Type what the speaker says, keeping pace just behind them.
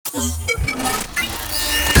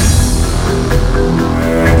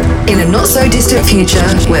In a not-so-distant future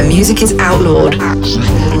where music is outlawed,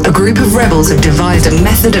 a group of rebels have devised a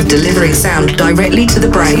method of delivering sound directly to the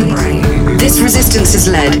brain. This resistance is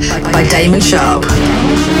led by Damon Sharp.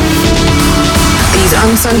 These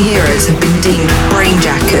unsung heroes have been deemed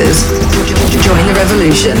brainjackers. Join the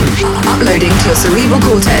revolution, uploading to your cerebral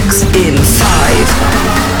cortex in 5,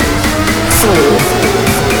 4,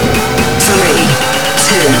 3,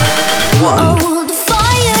 2, 1.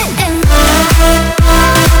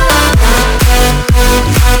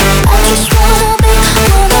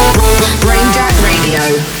 Brainjack Radio.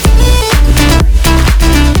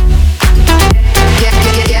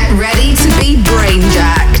 Get ready to be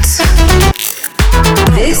brainjacked.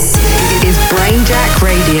 This is Brainjack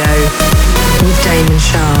Radio with Damon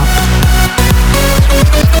Sharp.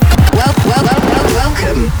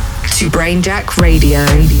 Welcome to Brainjack Radio.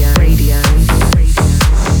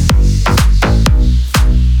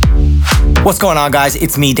 What's going on, guys?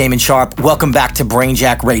 It's me, Damon Sharp. Welcome back to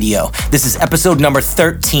Brainjack Radio. This is episode number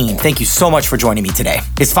 13. Thank you so much for joining me today.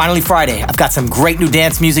 It's finally Friday. I've got some great new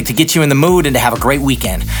dance music to get you in the mood and to have a great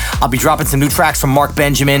weekend. I'll be dropping some new tracks from Mark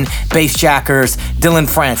Benjamin, Bassjackers, Dylan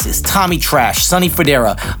Francis, Tommy Trash, Sonny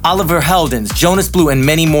Fodera, Oliver Heldens, Jonas Blue, and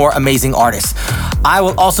many more amazing artists. I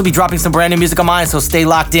will also be dropping some brand new music of mine, so stay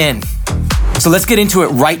locked in. So let's get into it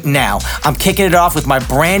right now. I'm kicking it off with my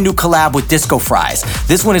brand new collab with Disco Fries.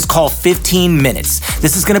 This one is called 15 Minutes.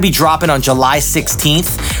 This is going to be dropping on July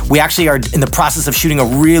 16th. We actually are in the process of shooting a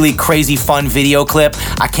really crazy fun video clip.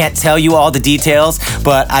 I can't tell you all the details,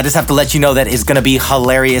 but I just have to let you know that it's going to be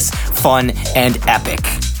hilarious, fun, and epic.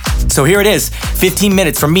 So here it is, 15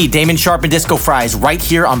 minutes from me, Damon Sharp and Disco Fries, right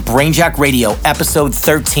here on Brainjack Radio, episode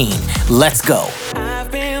 13. Let's go.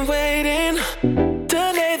 I've been waiting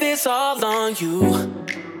to lay this all on you,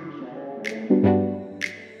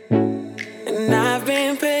 and I've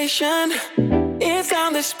been patient. It's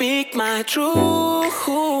time to speak my truth.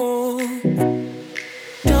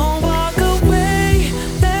 Don't walk away,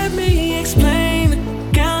 let me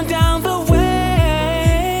explain. Count down the ways.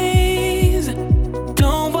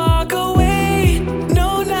 Don't walk away,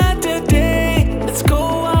 no, not today. Let's go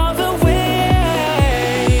all the way.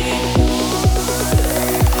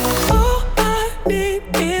 All I need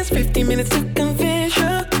is 15 minutes to convince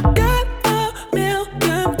you. Got a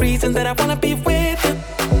million reasons that I wanna be with you.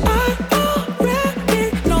 I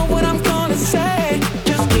already know what I'm gonna say.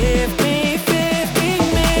 Just give me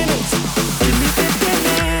 15 minutes. Give me 15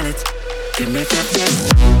 minutes. Give me 15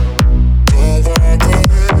 minutes.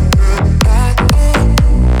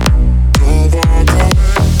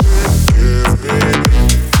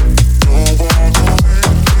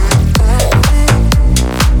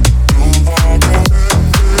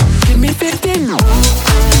 Give me 15 minutes.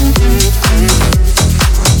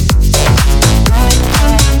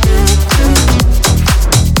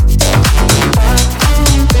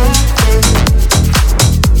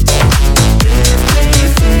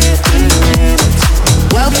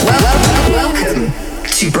 Welcome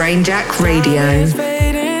to Brainjack Radio. It's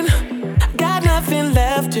fading. Got nothing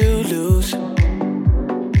left to lose.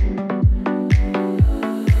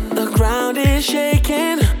 The ground is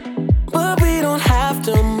shaking, but we don't have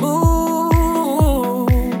to move.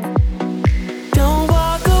 Don't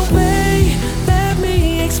walk away, let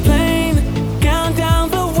me explain. Count down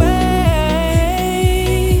the ways.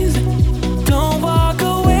 Don't walk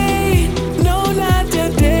away, no, not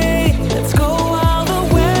today. Let's go all the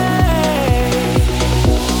way.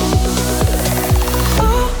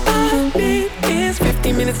 All I need is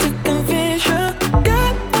 15 minutes to convince you.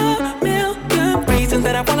 Got a million reasons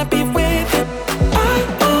that I wanna be with you. I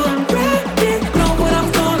already know what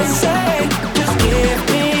I'm gonna say. Just give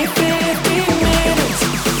me 15 minutes.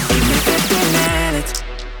 Give me 15 minutes.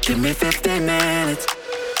 Give me 15 minutes.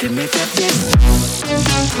 Give me 15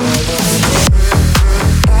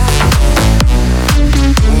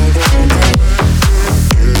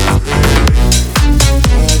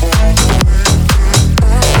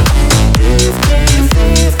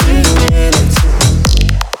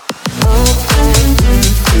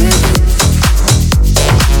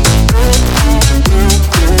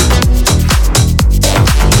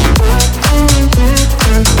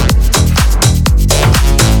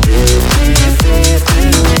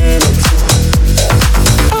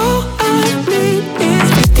 All I need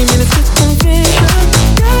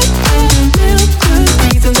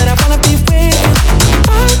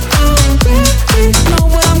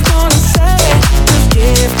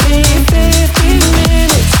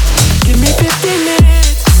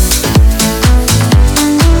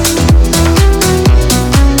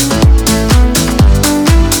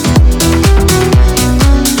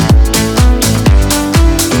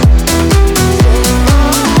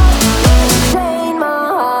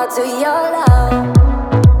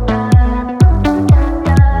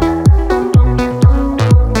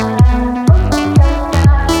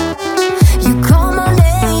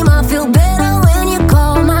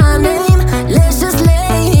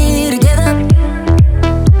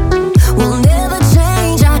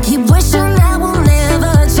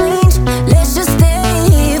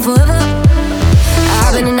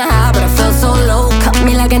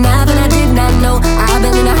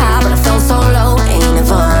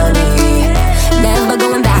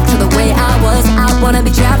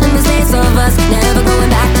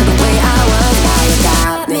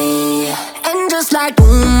just like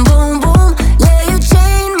boom, boom, boom. Yeah, you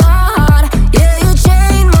chain my heart. Yeah, you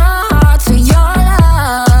chain my heart to your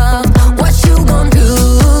love. What you gon' do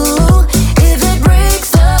if it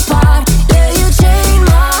breaks apart? Yeah, you chain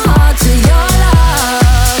my heart to your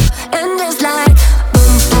love. And just like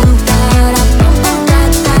boom, boom, da da, boom, boom, da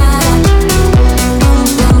da, boom,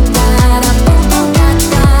 boom, da da, boom, boom, da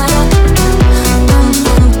da, boom,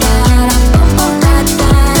 boom, da da, boom, boom, da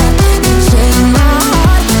da. You chain my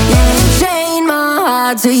heart, yeah, you chain my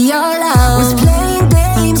heart to your love. Was playing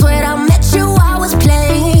games when I met you, I was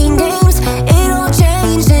playing games. It all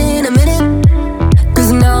changed in a minute,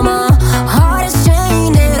 'cause now my heart is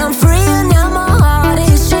chained and I'm free, and now my heart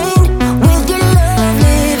is chained with your love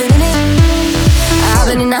living in it. I've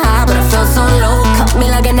been in the high but I felt so low. Cut me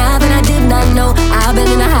like a knife and I did not know. I've been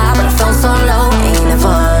in the high but I felt so low. Ain't it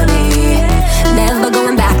funny? Never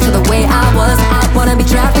going back to the way I was. I wanna be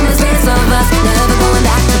trapped in the space of us. Never going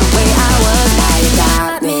back to the way I was. Now you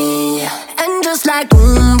got me. And just like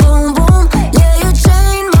boom, boom, boom. Yeah, you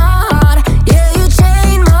chain my heart. Yeah, you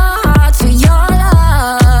chain my heart to your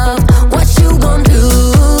love. What you gon' do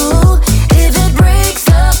if it breaks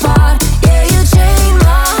apart? Yeah, you chain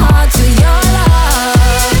my heart to your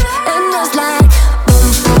love. And just like boom,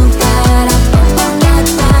 boom, da da, boom, boom, da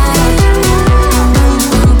da, boom,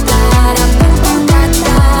 boom, da da, boom, boom, da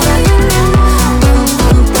da, boom, boom, da da, boom,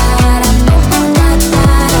 boom, da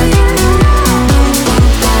da,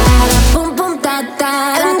 boom, boom, da da.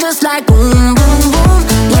 And just like boom, boom, boom.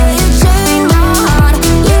 Yeah, you chain my heart.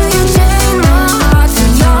 Yeah, you chain my heart to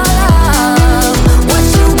your love. What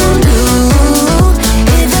you gon' do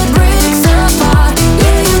if it breaks apart?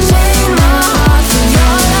 Yeah, you chain my heart to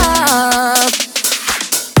your love.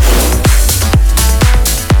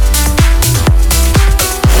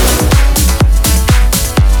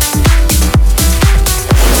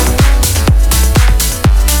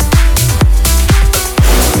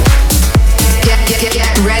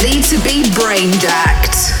 Get ready to be brain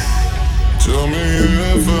jacked. Tell me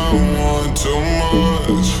if I want too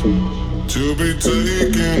much to be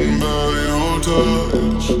taken by your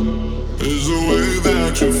touch. Is the way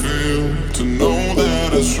that you feel, to know that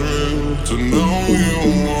it's real, to know you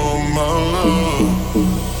want my love.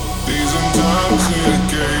 These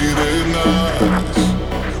intoxicated nights,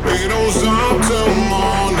 we don't stop till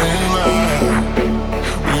morning light.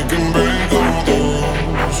 We can break all the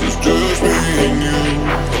rules, it's just me and you,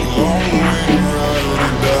 alone we ride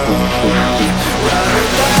or die. Ride or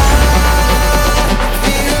die,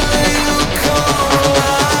 feel you come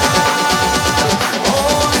alive.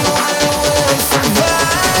 Only way we'll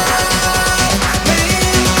survive,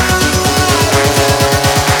 being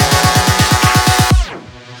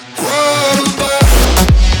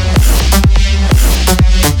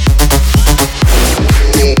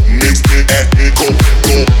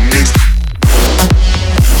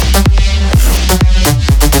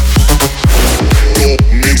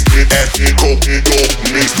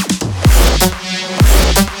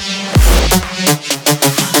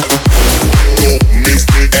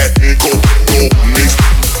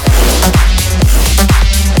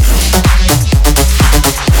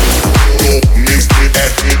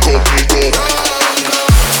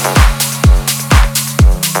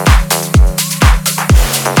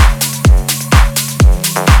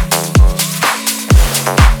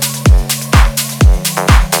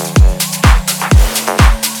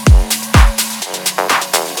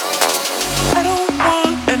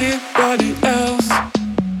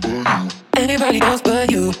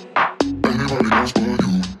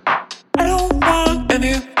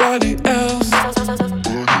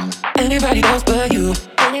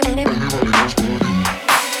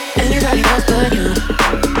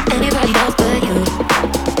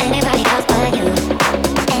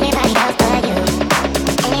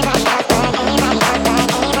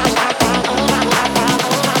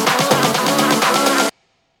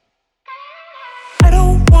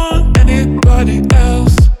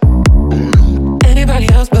Anybody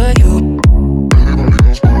else but you.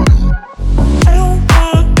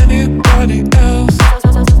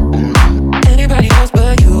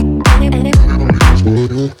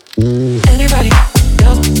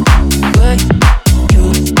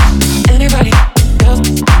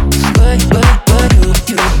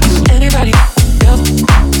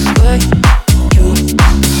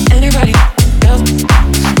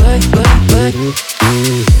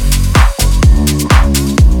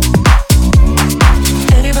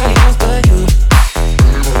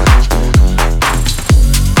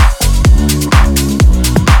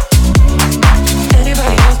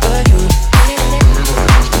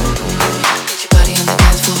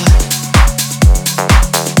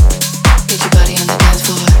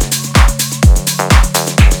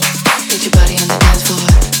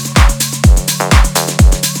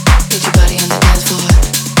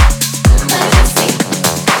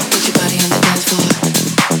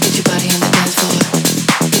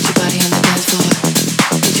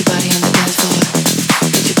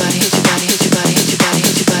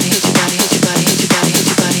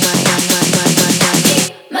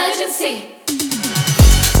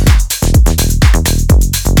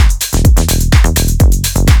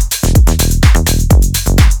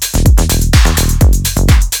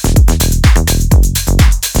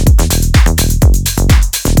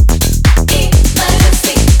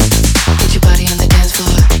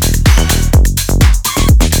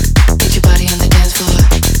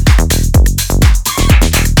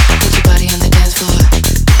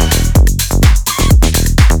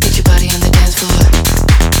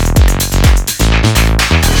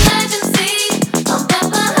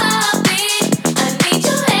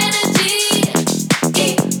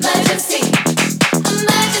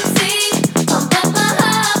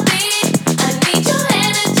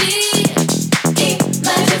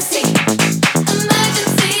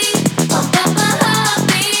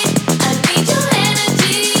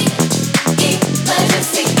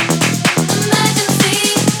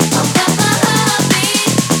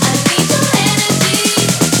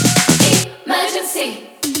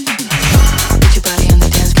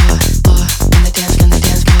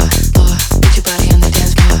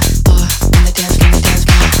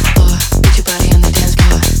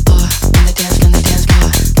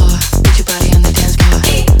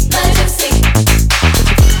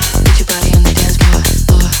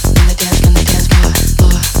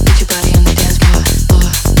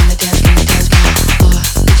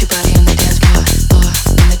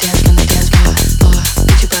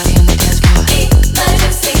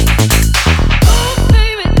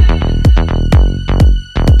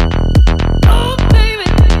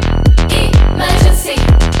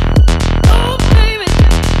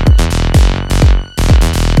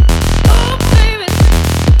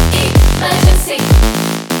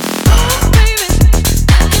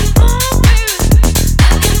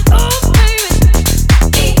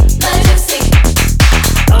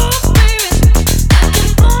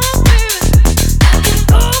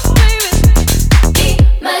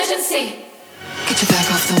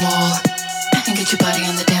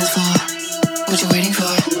 What you waiting for?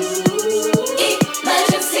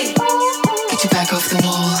 Emergency. Get your back off the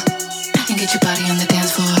wall and get your body on the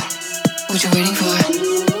dance floor. What you waiting for?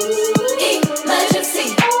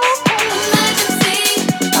 Emergency. Emergency.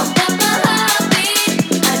 Pump up my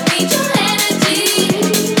heartbeat. I need your energy.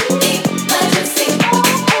 Emergency.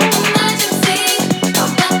 Emergency.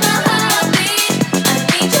 Pump up my heartbeat. I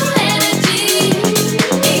need your energy.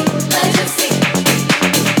 Emergency.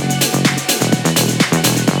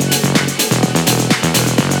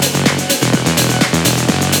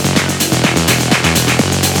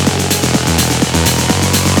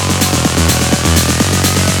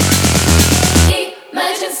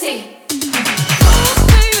 Emergency.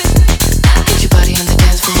 Get your body on the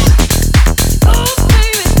dance floor.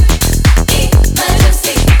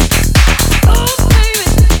 Emergency.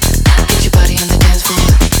 Get your body on the dance floor.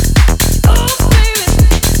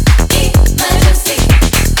 Emergency.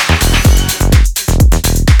 Emergency.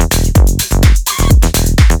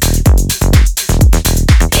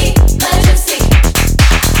 Emergency.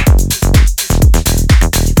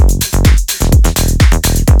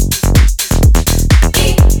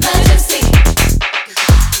 Emergency.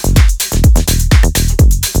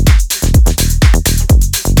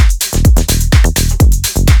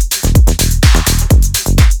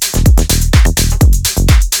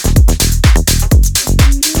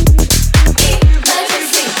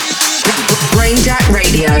 Brainjack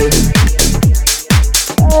Radio.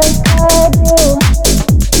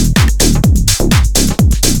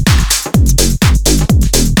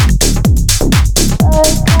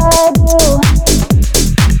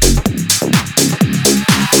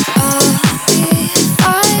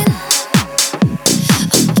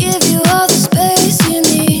 Give you all the space you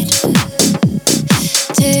need.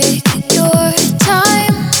 Take your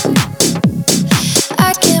time.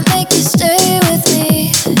 I can't make you stay with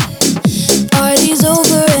me. Party's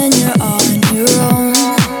over and you're on your own.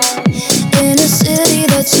 In a city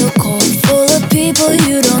that's so cold, full of people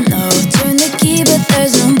you don't know. Turn the key, but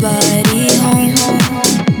there's nobody home.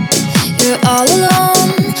 You're all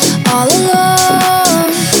alone, all alone.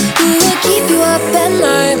 Who will keep you up at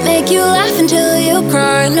night, make you laugh until you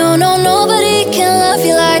cry? No, no, nobody can love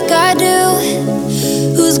you like I do.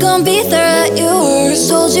 Who's gonna be there at your worst,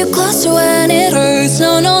 hold you closer when it hurts?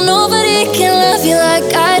 No, no, nobody can love you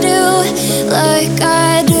like I do, like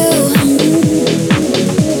I do.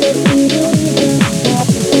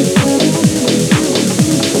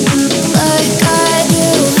 Like I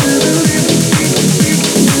do.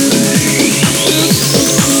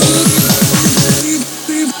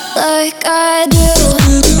 Like I do.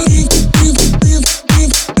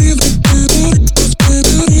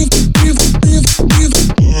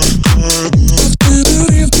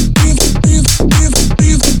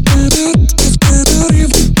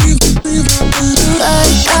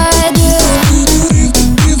 Like I do.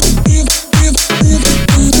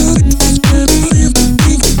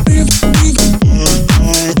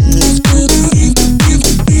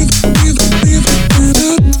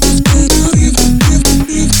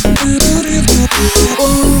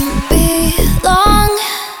 Won't be long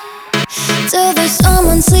till there's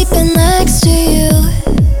someone sleeping next to you,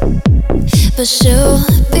 but she'll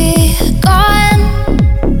be gone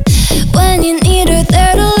when you need her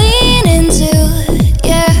there to lean into.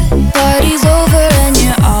 Yeah, party's over and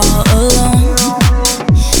you're all alone.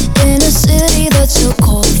 In a city that's so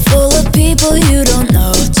cold, full of people you don't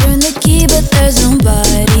know. Turn the key, but there's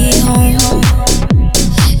nobody home.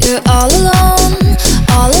 You're all alone,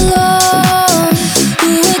 all alone. Who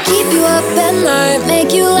will keep you up at night,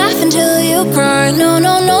 make you laugh until you cry? No,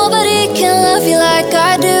 no, nobody can love you like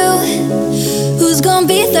I do. Who's gonna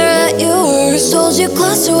be there at your worst, hold you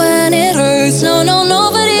closer when it hurts? No, no,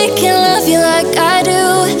 nobody can love you like I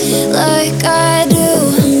do, like I do.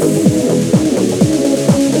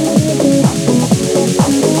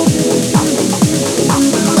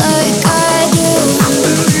 Like I do.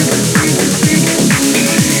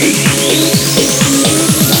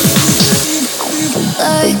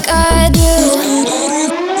 Like I do.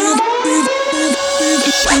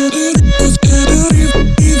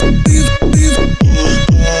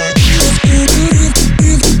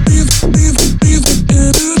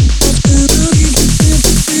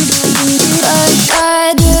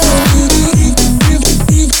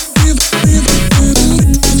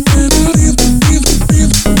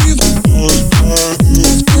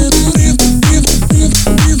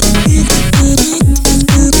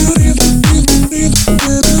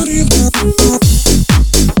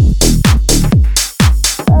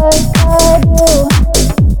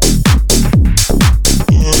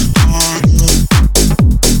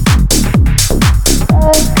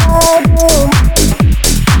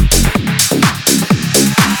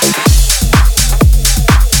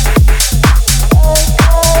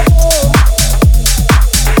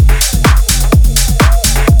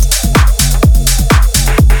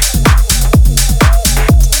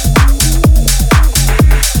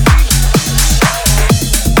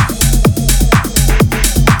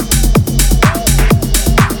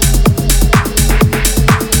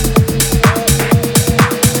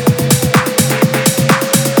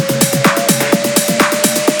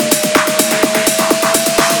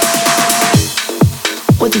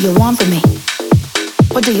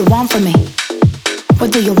 What do you want from me?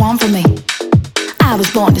 What do you want from me? I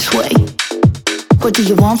was born this way. What do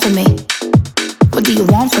you want from me? What do you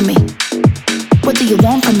want from me? What do you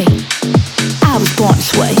want from me? I was born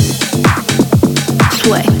this way.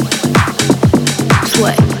 Sway.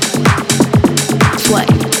 Sway. Sway.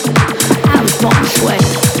 I was born this way.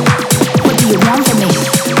 What do you want from me?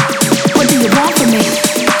 What do you want from me?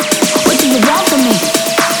 What do you want from me?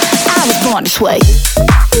 I was born this way.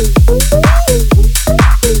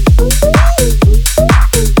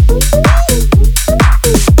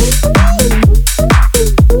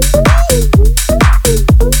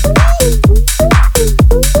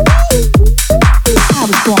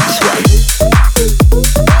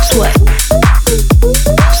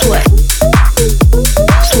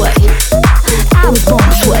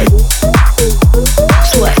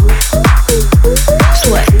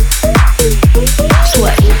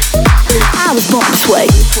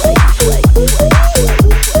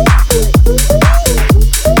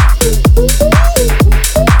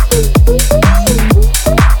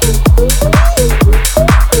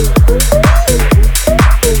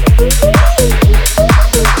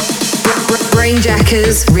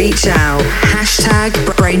 Reach out. Hashtag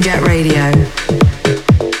Brainjack Radio.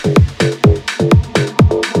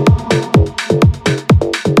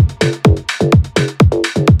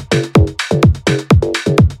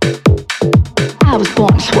 I was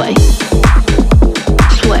born this way.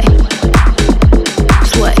 Sway.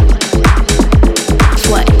 Sway.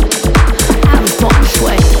 Sway. I was born this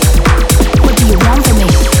way. What do you want from me?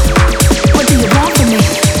 What do you want from me?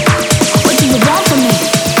 What do you want from me?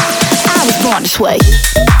 I was born this way.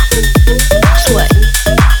 Sway.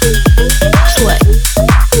 Sway.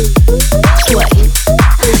 Sway.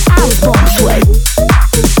 I was born this way.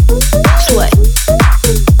 Sway.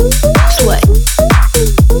 Sway.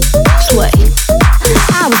 Sway.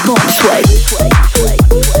 I was born this way.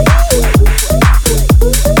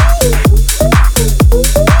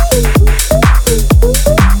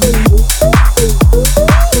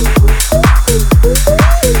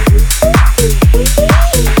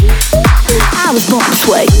 I was born this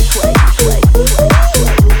way.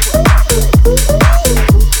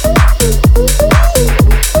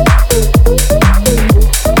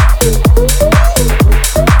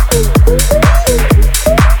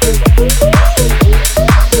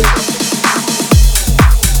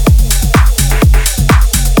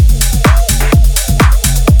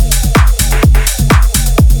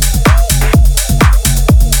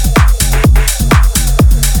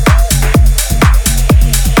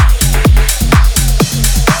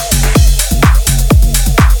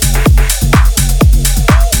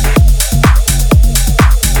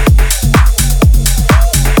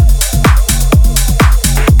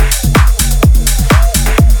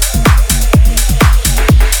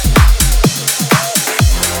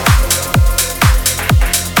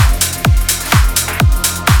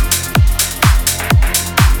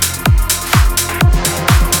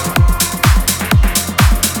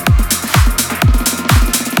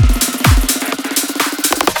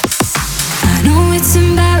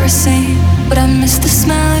 But I miss the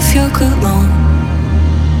smell of your cologne.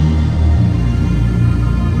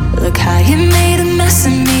 Look how you made a mess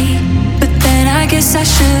of me, but then I guess I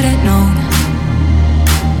should've known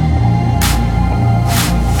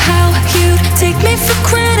how you'd take me for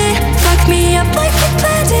granted, fuck me up like you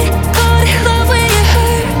planned it. Caught in love when you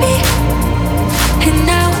hurt me, and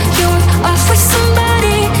now you're off with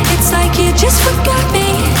somebody. It's like you just forgot me.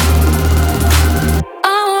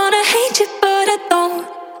 I wanna hate you, but I don't.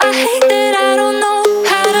 I hate that I don't know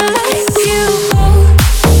how to let you go.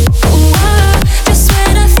 Just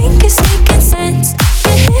when I think it's making sense,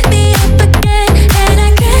 you hit me up again and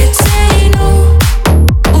I can't say no.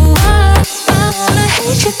 I wanna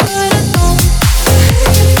hate you, but I don't.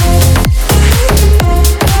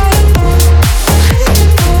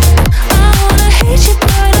 I wanna hate you,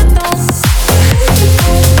 but I don't.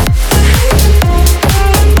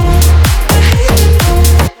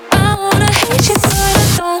 I wanna hate you, but I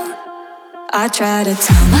don't. I try to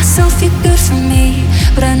tell myself you're good for me,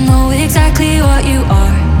 but I know exactly what you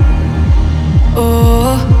are.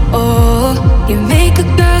 Oh, oh, you make a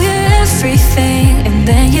girl your everything, and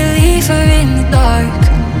then you leave her in the dark.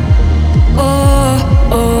 Oh,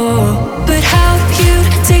 oh, but how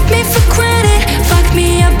you'd take me for granted, fuck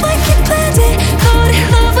me up like you planned it. Caught in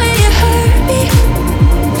love when you hurt me,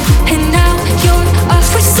 and now you're off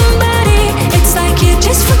with somebody. It's like you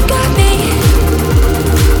just forgot me.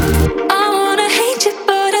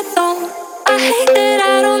 But I don't. I hate that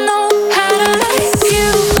I don't know how to let you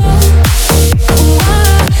go.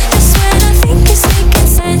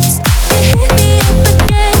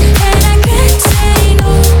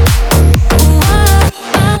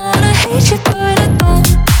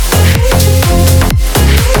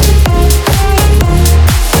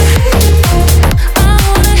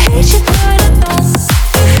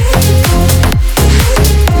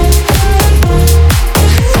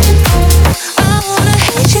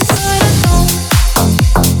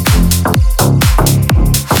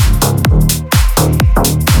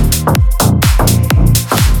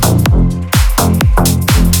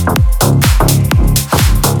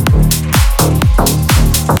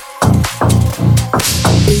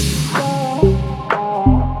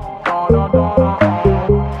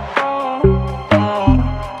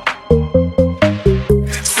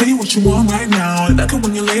 it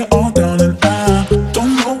when you lay it all down. And I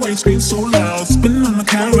don't know why you scream so loud, spinning on the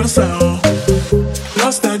carousel.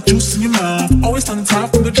 Lost that juice in your mouth, always on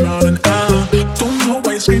top from the drought. And I don't know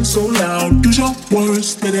why you scream so loud, use your words,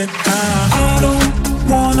 spit it out. I don't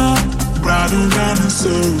wanna ride around in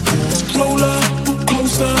circles, roll up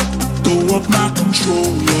closer, throw up my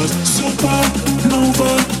controllers.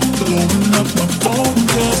 Supernova, blowing up my phone,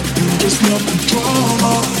 cause you just love the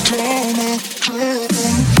drama.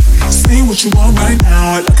 Say what you want right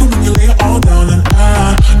now, I like it when you lay it all down. And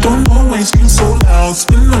I don't know why you scream so loud,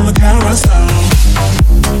 spinning on the carousel.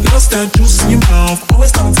 Lost that juice in your mouth,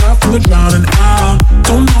 always on top of the drought. And I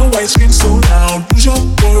don't know why you scream so loud, use your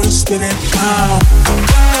words, spit it out.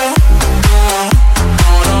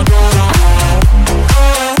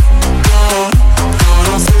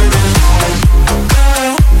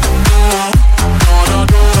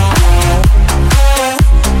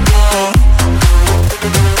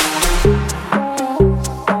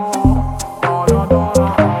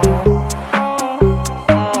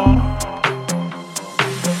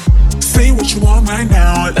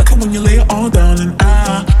 When you lay it all down. And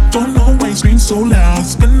I don't know why you scream so loud,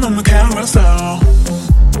 spinning on the carousel.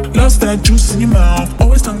 Lost that juice in your mouth,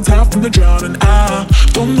 always on top from the drought. And I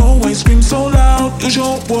don't know why you scream so loud, use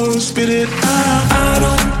your words, spit it out. I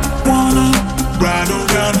don't wanna ride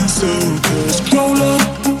around in circles, roll up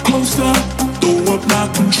closer, throw up my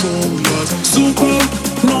controllers.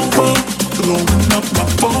 Supernova, blowing up my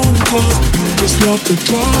phone, cause you just love the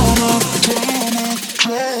drama.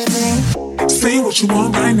 Say what you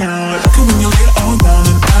want right now, I like it when you lay it all down.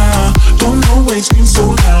 And I don't know why you scream so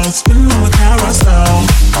loud, spinning on the carousel.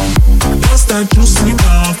 Lost that juice in your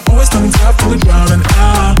mouth, always on top of the drought. And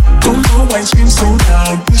I don't know why you scream so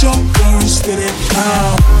loud, use your words, spit it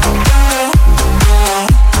out.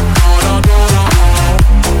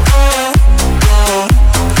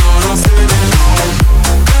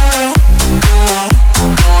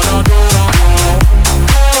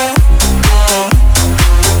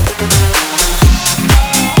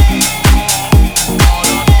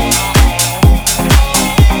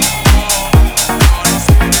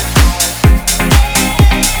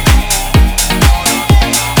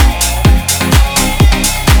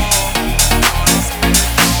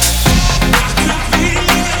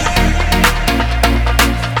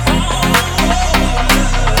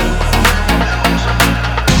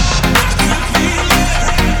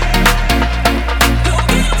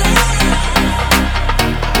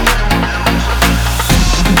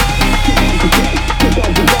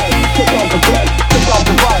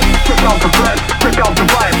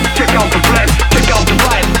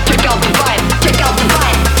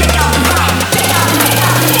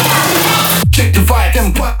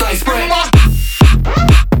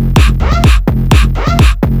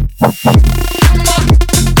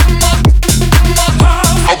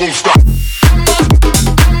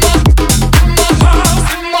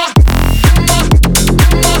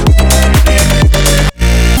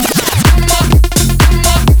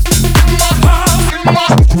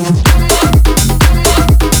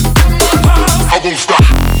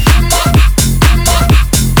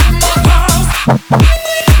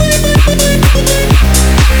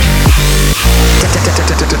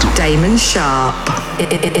 Damon Sharp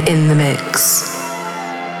in the mix.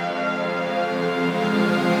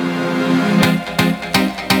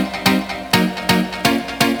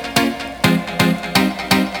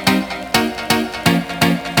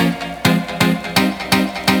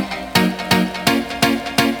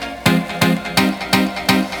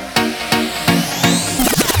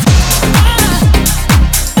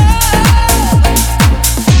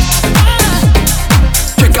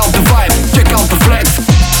 Check out the vibe, check out the flex.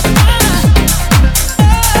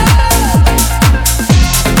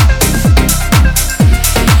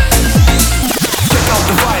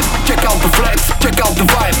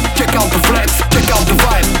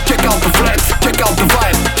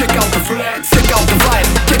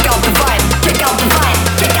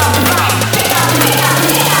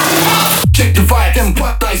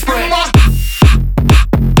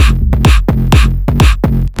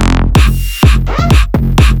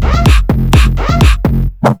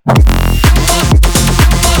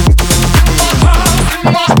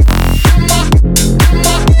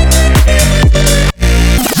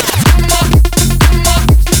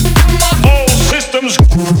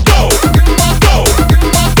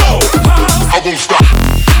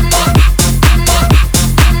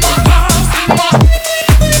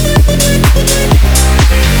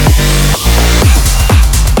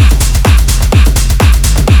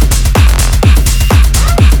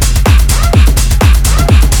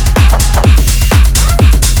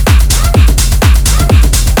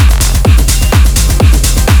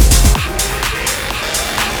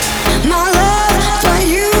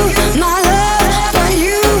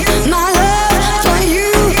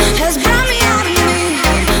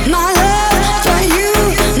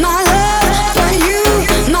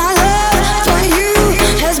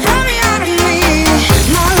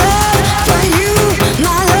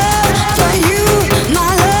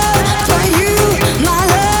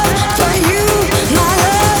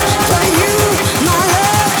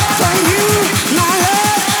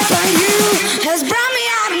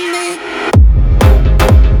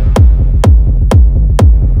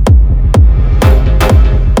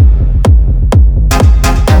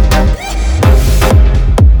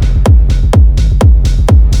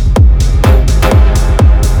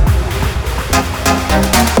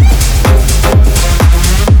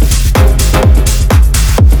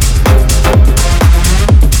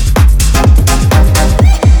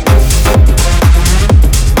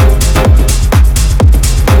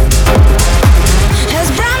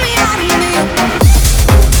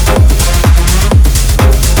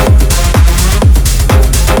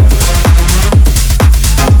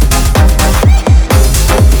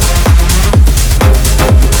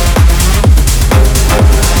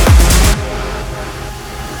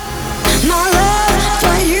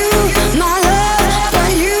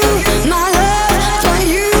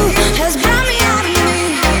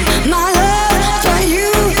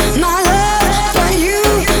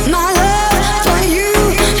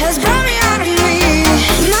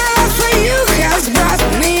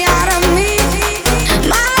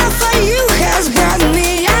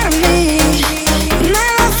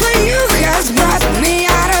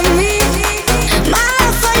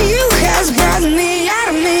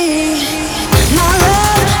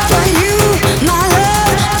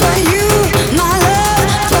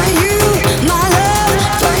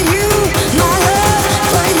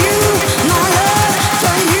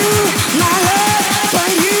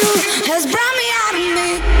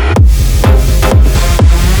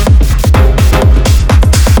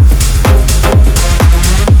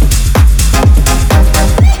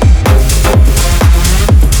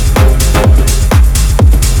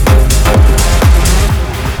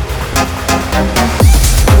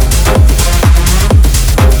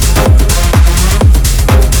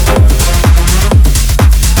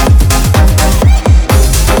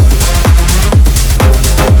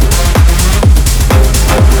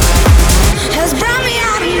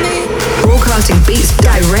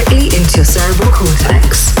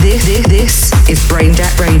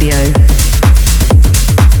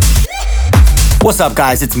 What's up,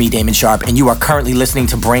 guys? It's me, Damon Sharp, and you are currently listening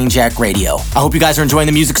to Brainjack Radio. I hope you guys are enjoying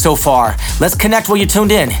the music so far. Let's connect while you're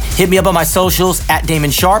tuned in. Hit me up on my socials at Damon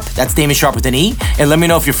Sharp. That's Damon Sharp with an E. And let me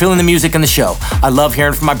know if you're feeling the music and the show. I love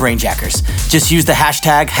hearing from my Brainjackers. Just use the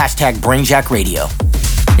hashtag Brainjack Radio.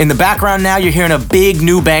 In the background now, you're hearing a big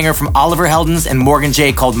new banger from Oliver Heldens and Morgan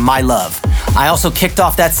J called My Love. I also kicked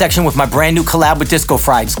off that section with my brand new collab with Disco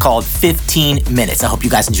Fried called 15 Minutes. I hope you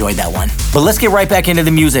guys enjoyed that one. But let's get right back into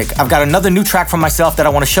the music. I've got another new track from myself that I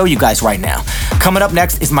want to show you guys right now. Coming up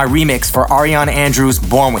next is my remix for Ariana Andrews'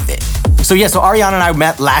 Born With It. So Ariana and I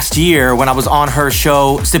met last year when I was on her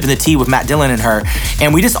show, Sipping the Tea with Matt Dillon and her,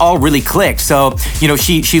 and we just all really clicked. So,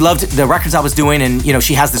 she loved the records I was doing, and,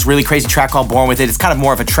 she has this really crazy track called Born With It. It's kind of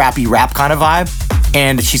more of a trappy rap kind of vibe.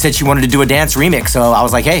 And she said she wanted to do a dance remix, so I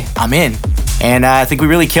was like, hey, I'm in. And I think we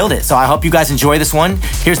really killed it. So I hope you guys enjoy this one.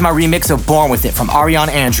 Here's my remix of Born With It from Ariana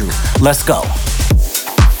Andrew. Let's go.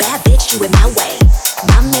 Bad bitch, you in my way.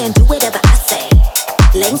 My man, do whatever I say.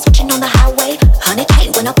 Lane switching on the highway.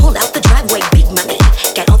 100K when I pull out the driveway. Big money,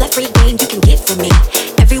 got all that free game you can get from me.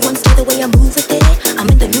 Everyone stay the way I move with it. I'm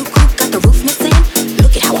in the new coupe, got the roof missing.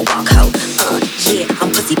 Look at how I walk, ho. Yeah,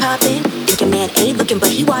 I'm pussy popping. Thinking man ain't looking, but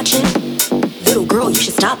he watching. Little girl, you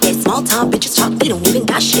should stop it. Small time bitches talk, they don't even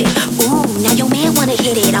got shit. Ooh, now your man wanna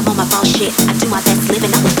hit it. I'm on my boss shit. I do my best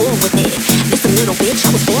living, I was born with it. Listen, little bitch,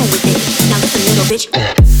 I was born with it. Now listen, little bitch.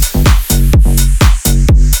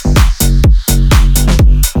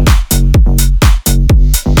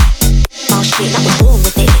 Boss shit, I was born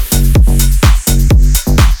with it.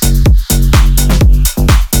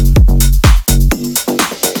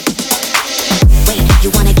 Wait, you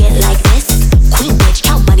wanna get like this? Queen bitch,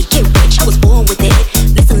 count money, get rich. I was born with it.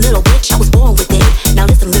 Listen, little bitch, I was born with it. Now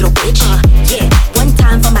listen, little bitch. Yeah, one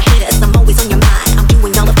time for my haters, I'm always on your mind. I'm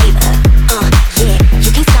doing y'all a favor. Yeah,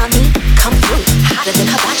 you can't stop me. Come through, hotter than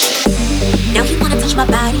hibachi. Now he wanna touch my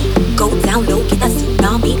body. Go down low, get that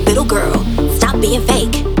tsunami. Little girl, stop being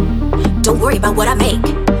fake. Don't worry about what I make.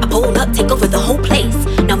 I pull up, take over the whole place.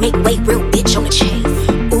 Now make way, real bitch on the chase.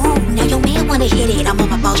 Ooh, now your man wanna hit it. I'm on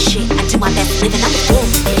my boss shit. I do my best living, I was born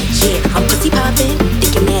with it. Yeah, I'm pussy popping.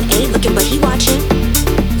 Think your man ain't looking, but he watching.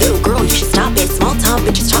 Little girl, you should stop it. Small time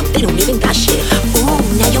bitches talk, they don't even got shit. Ooh,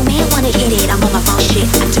 now your man wanna hit it. I'm on my boss shit.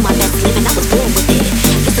 I do my best living, I was born with it.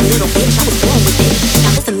 Listen, little bitch, I was born with it.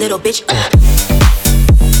 Now listen, little bitch.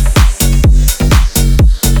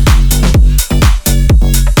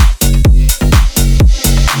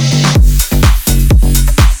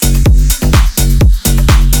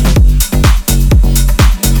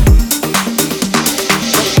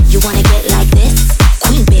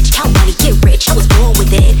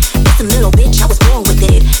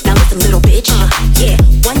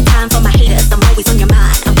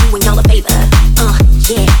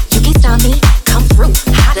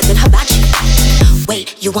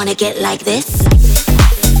 You wanna get like this?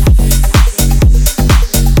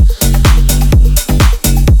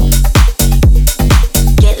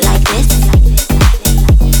 Get like this?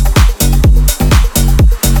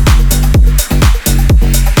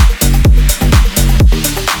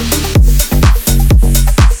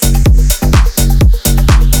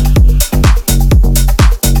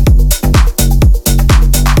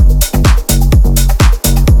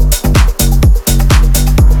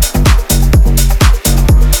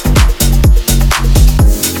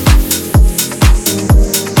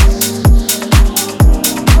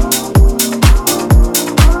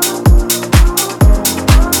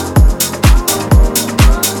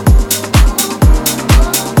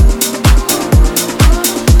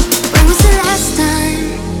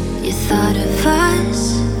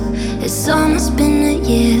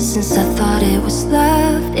 Since I thought it was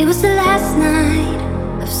love, it was the last night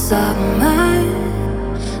of summer.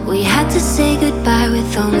 We had to say goodbye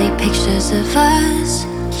with only pictures of us.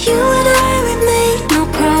 You and I, we made no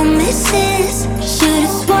promises. Should've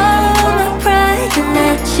swallowed my pride and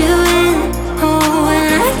let you in. Oh,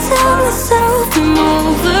 and I tell myself I'm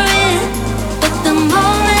over it, but the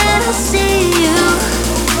moment I see you,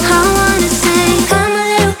 I wanna say, come a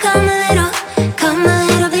little, come a little, come a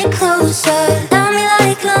little bit closer.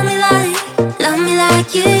 Love me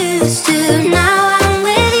like you used to. Now I'm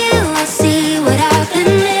with you, I see what I've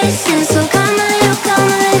been missing. So come a little, come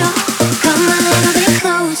a little, come a little bit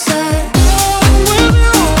closer.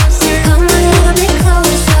 Come a little bit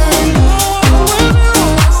closer.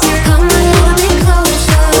 Come a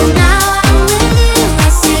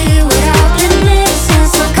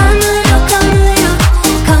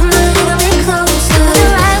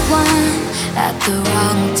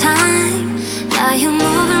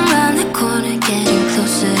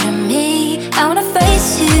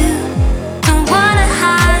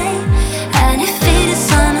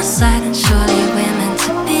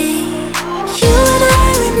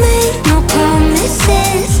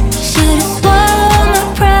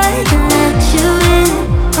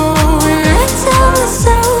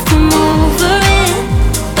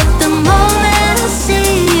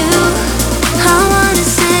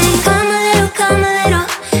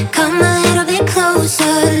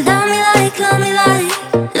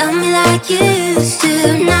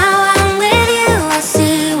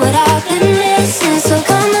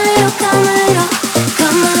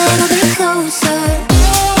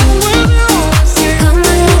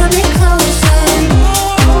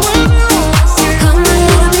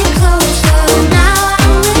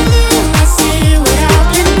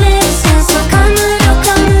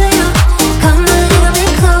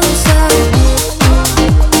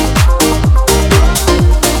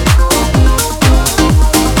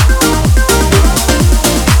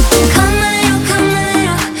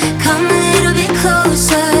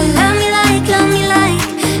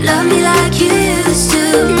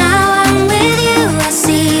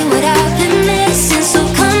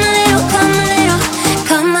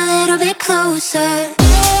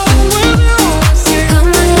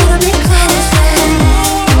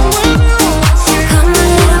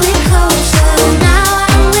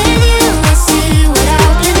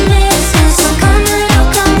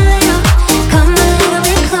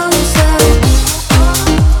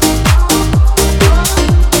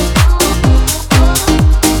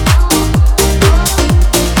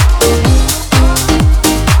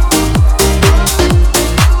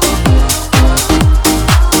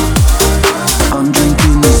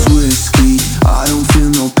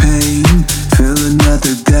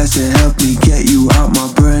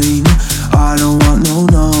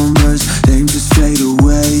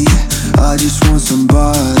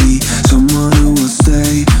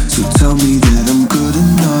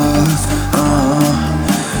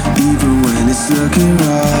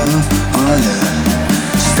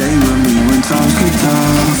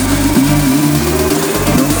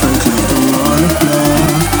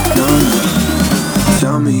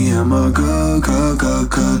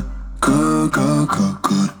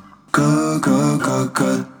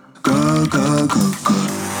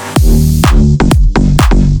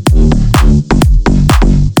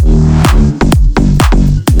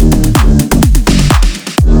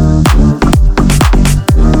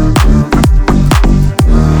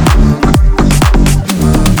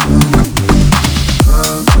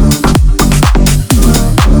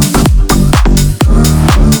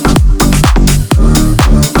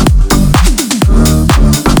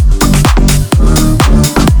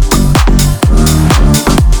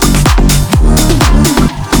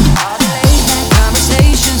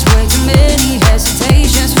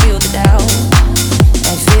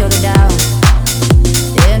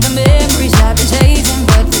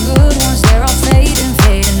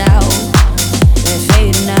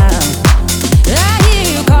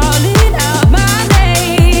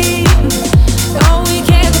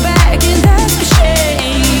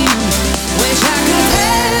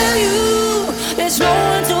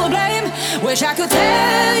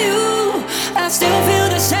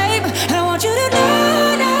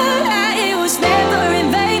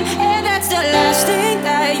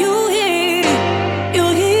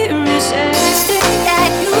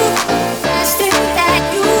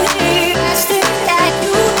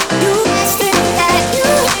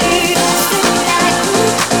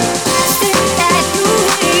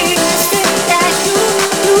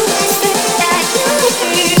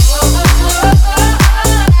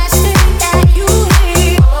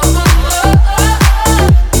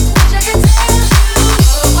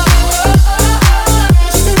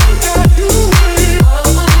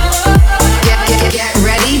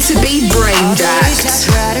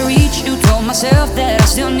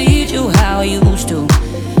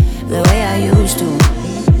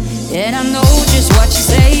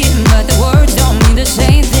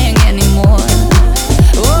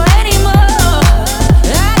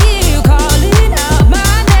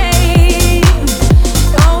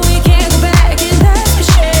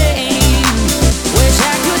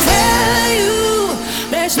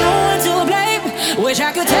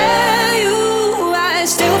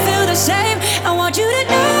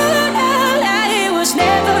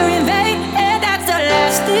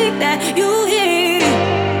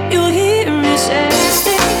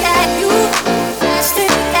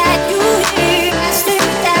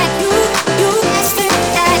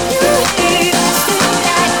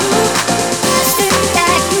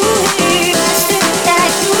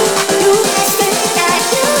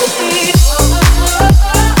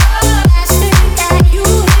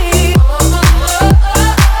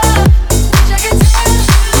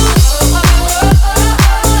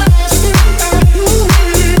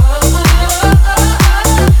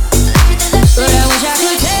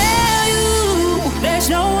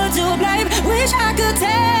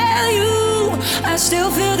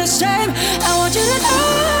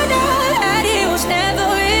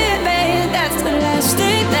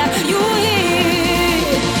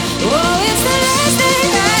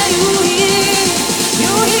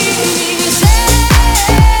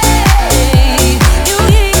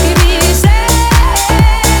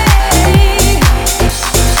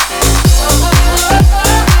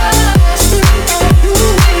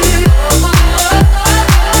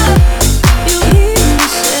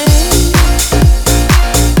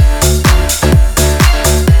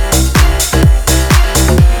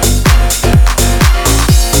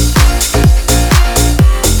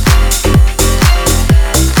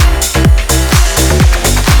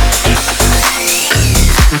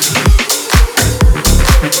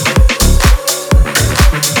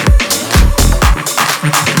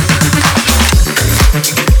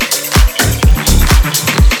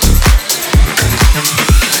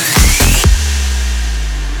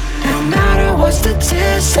the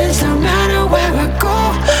distance, no matter where I go,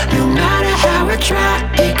 no matter how I try,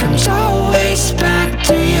 it comes always back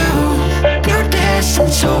to you. No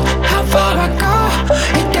distance, so how far I go,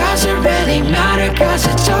 it doesn't really matter, cause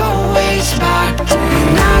it's always back to you.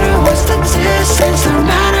 No matter what's the distance, no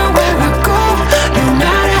matter where I go, no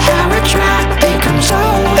matter how I try, it comes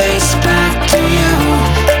always back to you.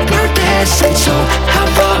 No distance, so how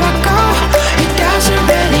far I go, it doesn't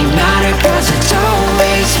really matter, cause it's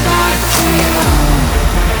always back to you.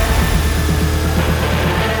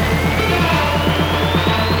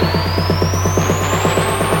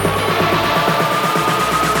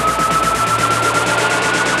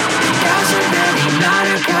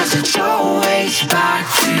 Cause it's always back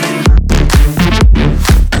to you.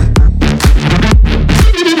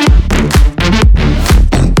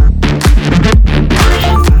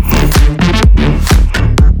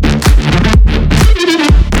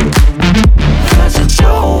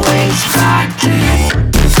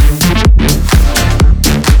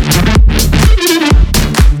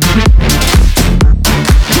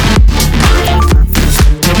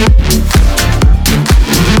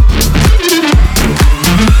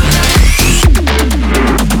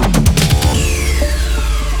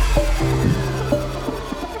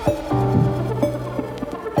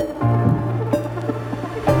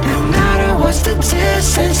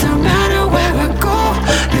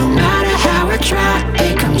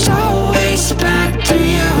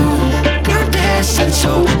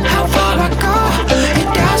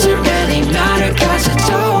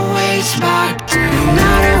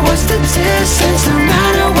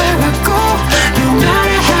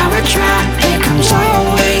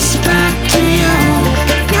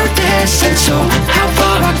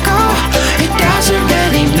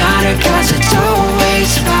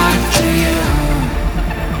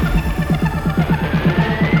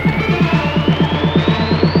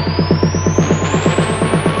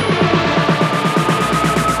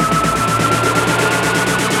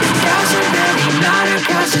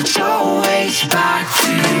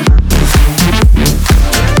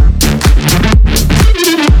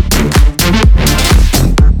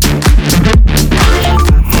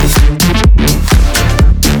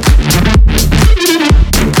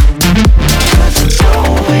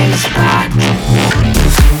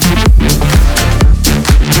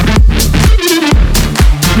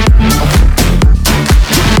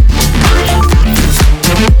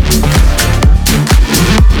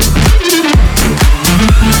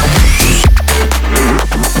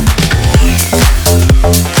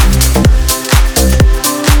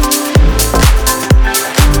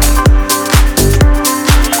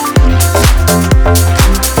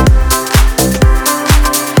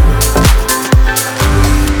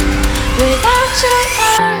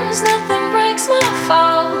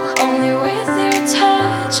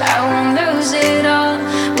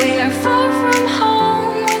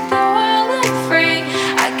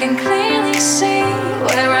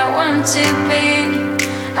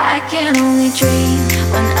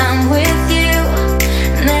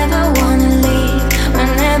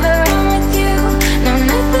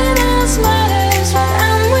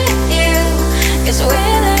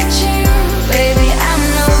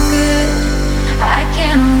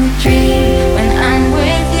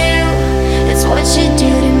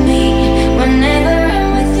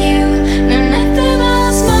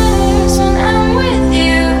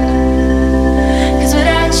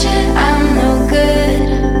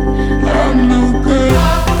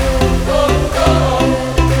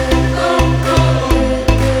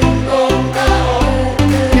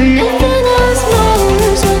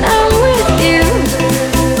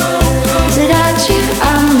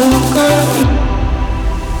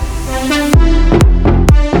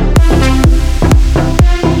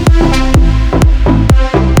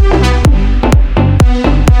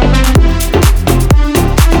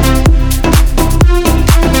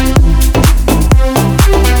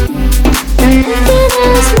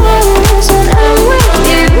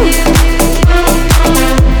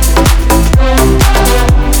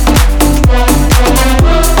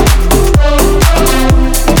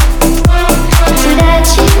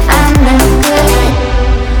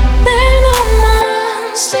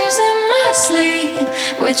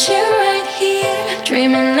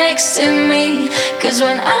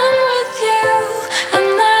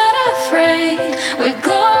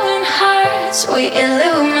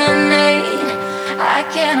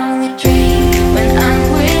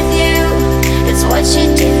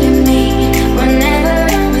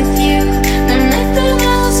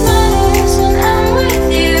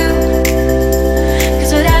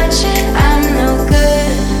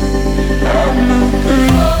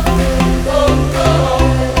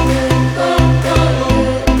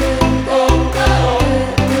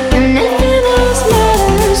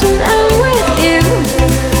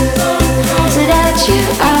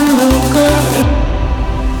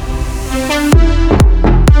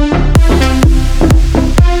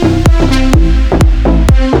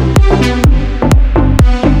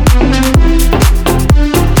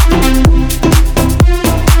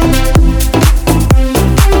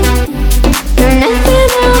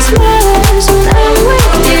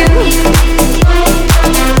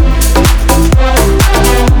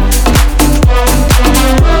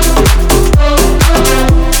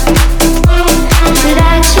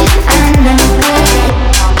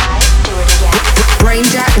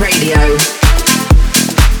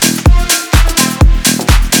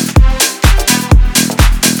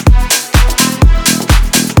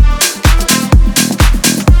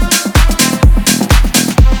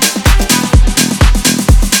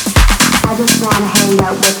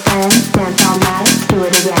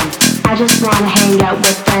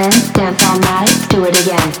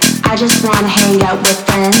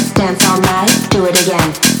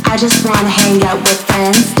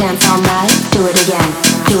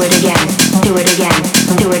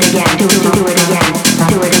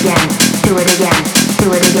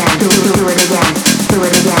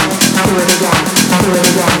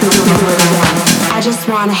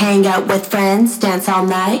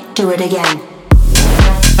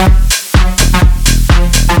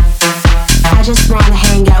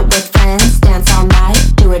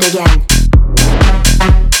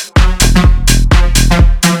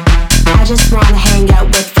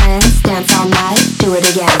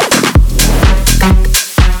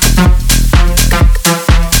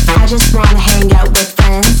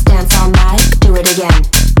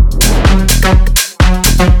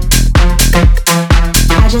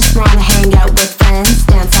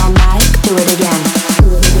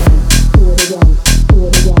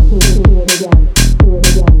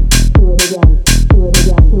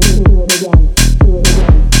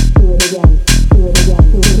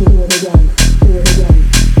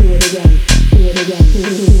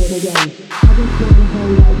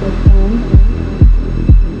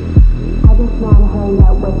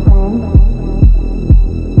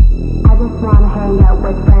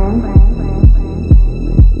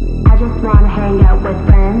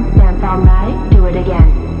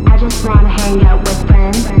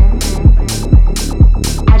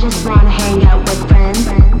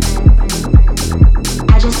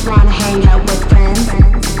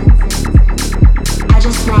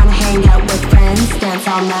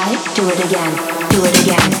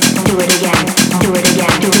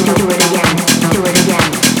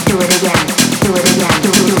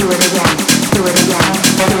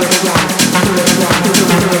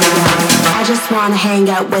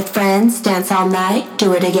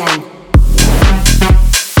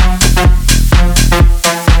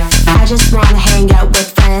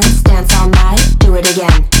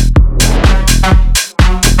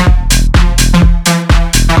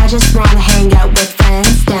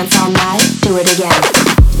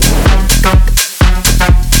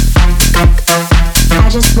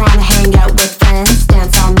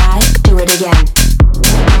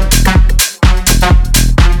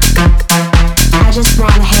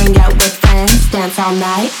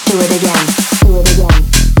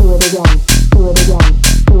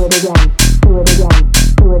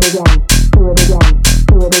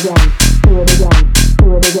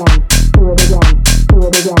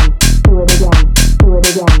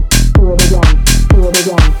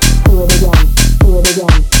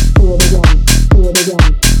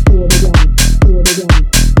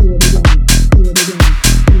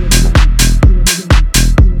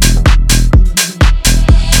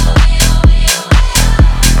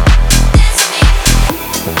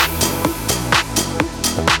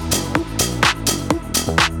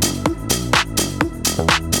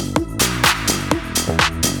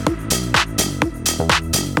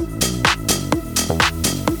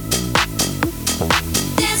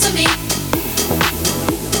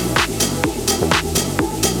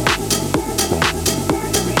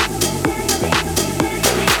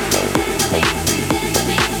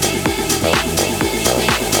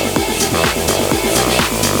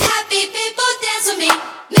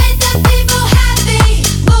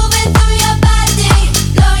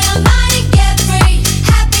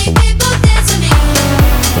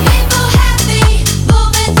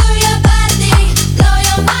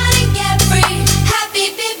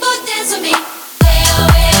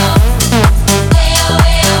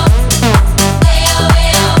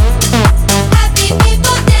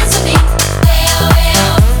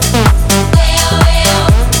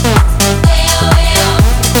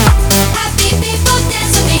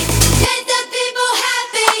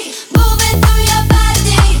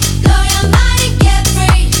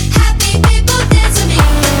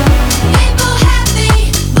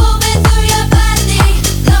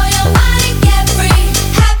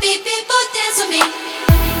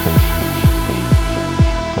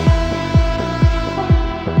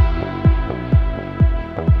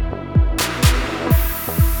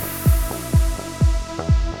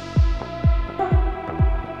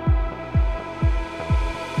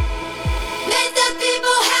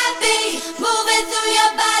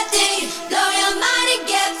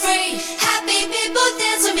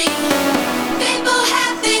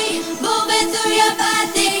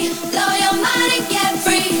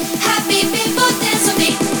 Happy people dance with me,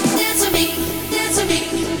 dance with me, dance with me,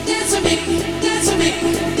 dance with me, dance with me,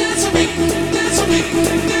 dance with me, dance with me,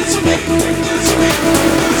 dance with me,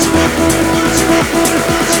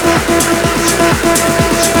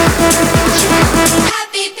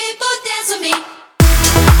 happy people dance with me.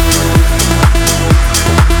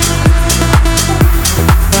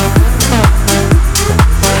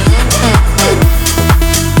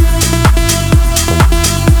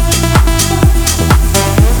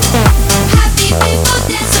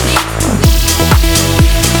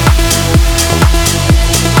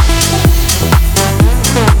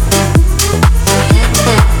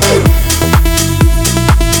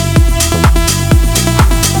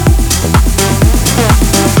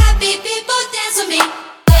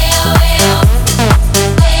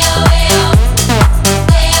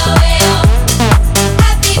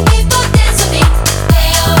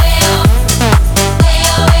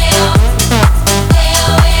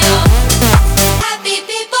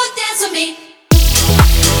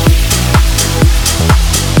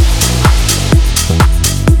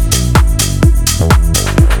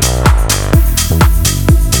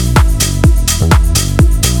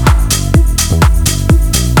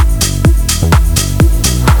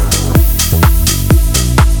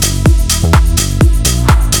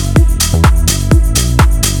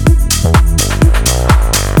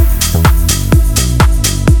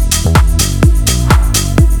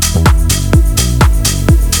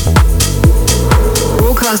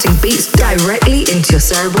 Beats directly into your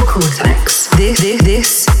cerebral cortex.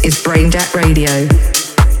 This is Brainjack Radio.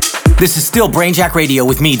 This is still Brainjack Radio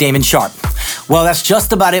with me, Damon Sharp. Well, that's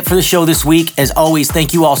just about it for the show this week. As always,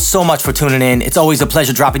 thank you all so much for tuning in. It's always a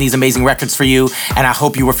pleasure dropping these amazing records for you, and I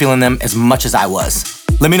hope you were feeling them as much as I was.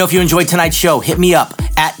 Let me know if you enjoyed tonight's show. Hit me up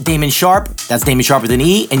at Damon Sharp, that's Damon Sharp with an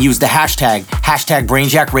E, and use the hashtag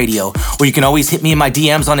Brainjack Radio. Or you can always hit me in my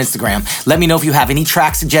DMs on Instagram. Let me know if you have any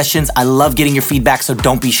track suggestions. I love getting your feedback, so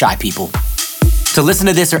don't be shy, people. To listen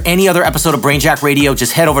to this or any other episode of Brainjack Radio,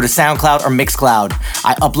 just head over to SoundCloud or Mixcloud.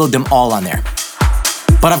 I upload them all on there.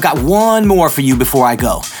 But I've got one more for you before I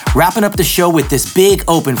go. Wrapping up the show with this big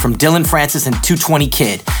open from Dylan Francis and 220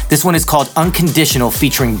 Kid. This one is called Unconditional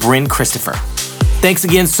featuring Bryn Christopher. Thanks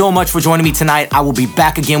again so much for joining me tonight. I will be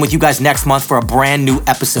back again with you guys next month for a brand new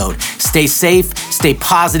episode. Stay safe, stay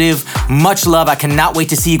positive, much love. I cannot wait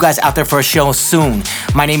to see you guys out there for a show soon.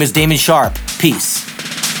 My name is Damon Sharp. Peace.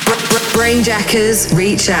 Brainjackers,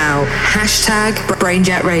 reach out. Hashtag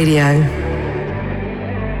Brainjack Radio.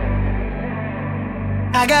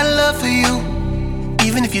 I got love for you,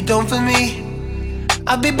 even if you don't for me.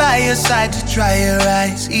 I'll be by your side to dry your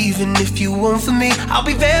eyes, even if you won't for me. I'll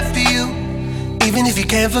be there for you, even if you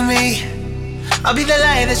can't for me. I'll be the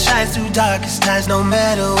light that shines through darkest times, no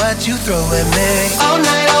matter what you throw at me. All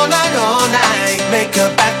night, all night, all night. Make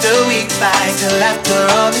up after we fight, till after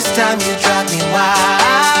all this time you drive me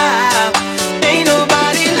wild. Ain't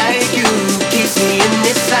nobody like you, keeps me in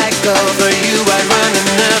this cycle. For you I'd run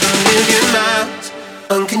another million miles.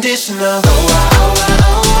 Unconditional. Oh, oh, oh,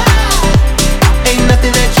 oh. Ain't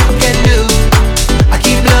nothing that you can do. I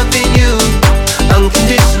keep loving you.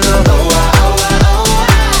 Unconditional. Oh, oh, oh,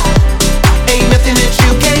 oh. Ain't nothing that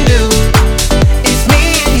you can do. It's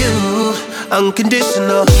me and you.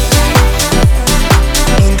 Unconditional.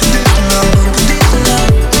 Unconditional. Unconditional.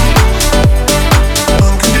 Unconditional.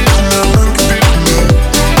 Unconditional.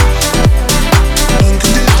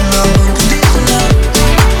 Unconditional. Unconditional.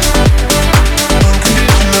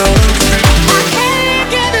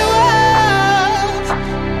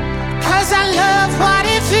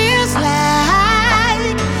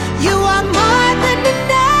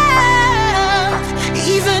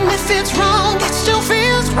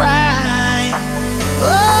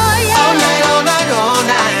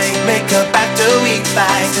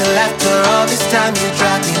 Till after all this time you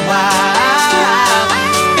drive me wild.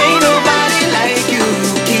 Ain't nobody like you,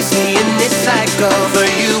 keeps me in this cycle. For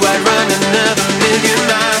you I'd run another million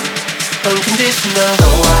miles. Unconditional.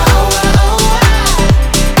 Oh, oh, oh,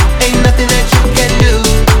 oh. Ain't nothing that you can do.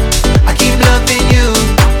 I keep loving you.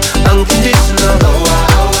 Unconditional. Oh, oh,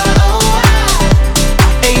 oh,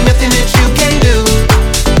 oh. Ain't nothing that you can do.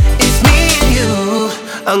 It's me and you.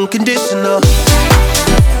 Unconditional.